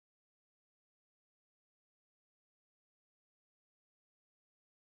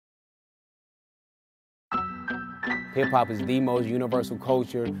Hip-hop is the most universal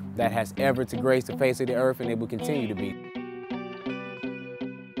culture that has ever to grace the face of the earth, and it will continue to be.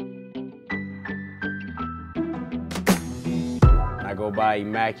 I go by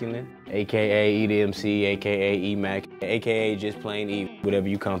Emaculent, a.k.a. EDMC, a.k.a. Emac, a.k.a. just plain E. Whatever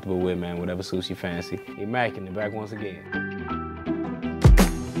you comfortable with, man, whatever suits your fancy. Emaculent, back once again.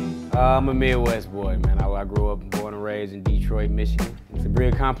 I'm a Midwest boy, man. I grew up, born and raised in Detroit, Michigan. It's a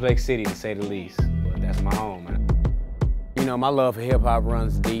real complex city, to say the least, but that's my home, man. You know, my love for hip-hop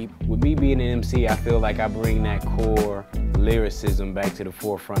runs deep. With me being an MC, I feel like I bring that core lyricism back to the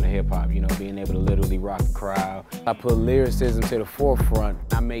forefront of hip-hop, you know, being able to literally rock the crowd. I put lyricism to the forefront.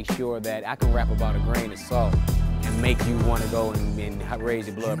 I make sure that I can rap about a grain of salt and make you want to go and raise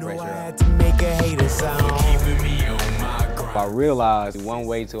your blood pressure up. I realized one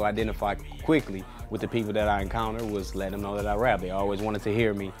way to identify quickly with the people that I encounter was letting them know that I rap. They always wanted to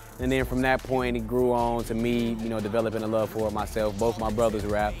hear me. And then from that point, it grew on to me, you know, developing a love for it myself. Both my brothers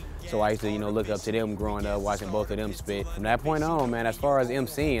rap, so I used to, you know, look up to them growing up, watching both of them spit. From that point on, man, as far as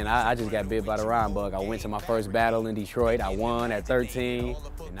MCing, I just got bit by the rhyme bug. I went to my first battle in Detroit. I won at 13,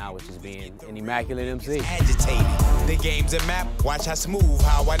 and now it's just being an immaculate MC. Agitated. The game's a map. Watch how smooth,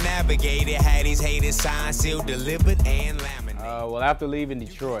 how I navigate it. Had these haters signed, sealed, delivered, and laminated. Well, after leaving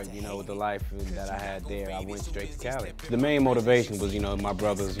Detroit, you know, with the life that I had there, I went straight to Cali. The main motivation was, you know, my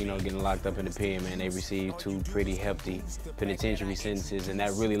brothers, you know, getting locked up in the pen, man. They received 2 pretty hefty penitentiary sentences, and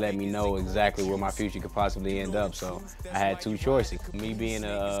that really let me know exactly where my future could possibly end up. So I had 2 choices. Me being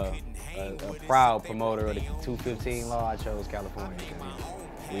a proud promoter of the 215 law, I chose California.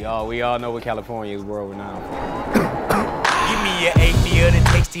 We all know what California is world renowned for. Give me a 8 me of the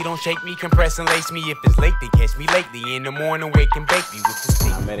tasty, don't shake me, compress and lace me. If it's late, they catch me lately. In the morning, wake and bake me with the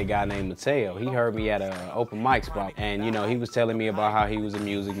steam. I met a guy named Mateo. He heard me at an open mic spot, and you know, he was telling me about how he was a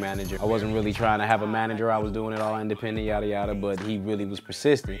music manager. I wasn't really trying to have a manager. I was doing it all independent, yada yada, but he really was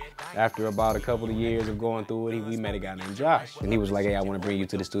persistent. After about a couple of years of going through it, we met a guy named Josh, and he was like, hey, I want to bring you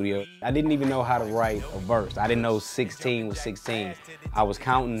to the studio. I didn't even know how to write a verse. I didn't know 16 was 16. I was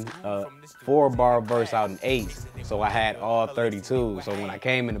counting a 4-bar verse out in 8s, so I had all 32. So when I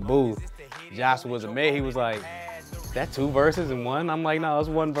came in the booth, Josh was amazed. He was like, is that 2 verses in one? I'm like, no, it's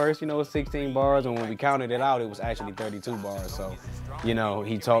 1 verse, you know, it's 16 bars. And when we counted it out, it was actually 32 bars. So, you know,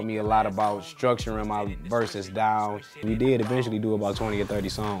 he taught me a lot about structuring my verses down. We did eventually do about 20 or 30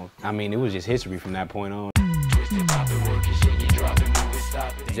 songs. I mean, it was just history from that point on.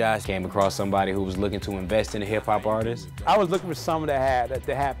 Josh came across somebody who was looking to invest in a hip-hop artist. I was looking for someone that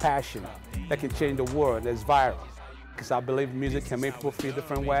had passion, that can change the world, that's viral. Because I believe music can make people feel a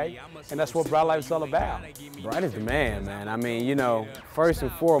different way, and that's what Brightlife is all about. Bright is the man, man. I mean, you know, first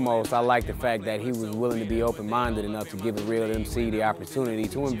and foremost, I like the fact that he was willing to be open-minded enough to give a real MC the opportunity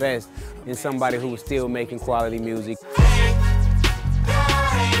to invest in somebody who was still making quality music.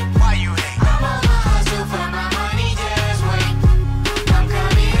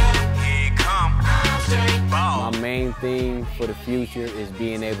 My main thing for the future is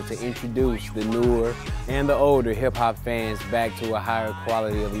being able to introduce the newer and the older hip-hop fans back to a higher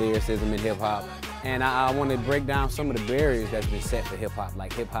quality of lyricism in hip-hop. And I want to break down some of the barriers that's been set for hip-hop,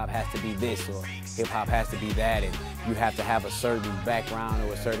 like hip-hop has to be this or hip-hop has to be that, and you have to have a certain background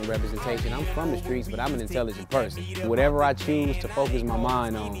or a certain representation. I'm from the streets, but I'm an intelligent person. Whatever I choose to focus my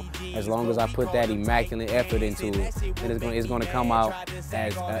mind on, as long as I put that immaculate effort into it, it's going to come out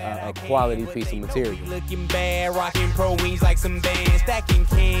as a quality piece of material. Looking bad, rocking pro wings like some bands, stacking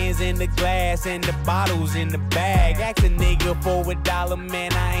cans in the glass and the bottles in the bag. Ask a nigga for $1,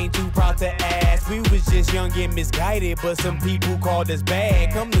 man, I ain't too proud to ask. We was just young and misguided, but some people called us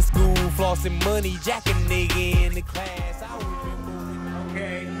bad. Come to school, flossing money, jack a nigga in the class.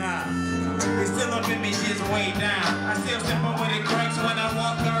 Okay, nah. We still up in me shit's way down. I still step up with the cracks when I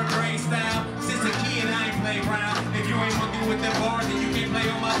walk 3rd grade style. Since a kid, I ain't play around. If you ain't gonna do with them bars, then you can't play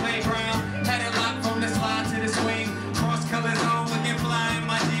on my playground. Had it locked from the slide to the swing. Cross colors on, looking fly in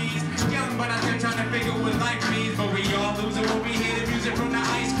my G's. Young, but I'm still trying to figure what life means. But we all losing when we hear the music from the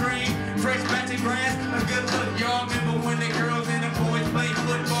ice cream. Fresh batch of grass, a good look. Y'all remember when the girls and the boys played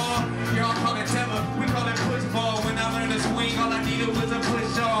football? Y'all call it tether, we call it push ball. When I learned to swing, all I needed was a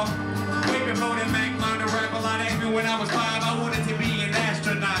push off. Way before the Mac learned to rap a lot. Asked me when I was 5, I wanted to be an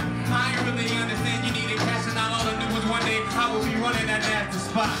astronaut. I ain't really understand you needed cash, and all I knew was one day I would be running that NASA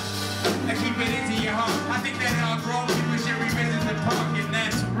spot.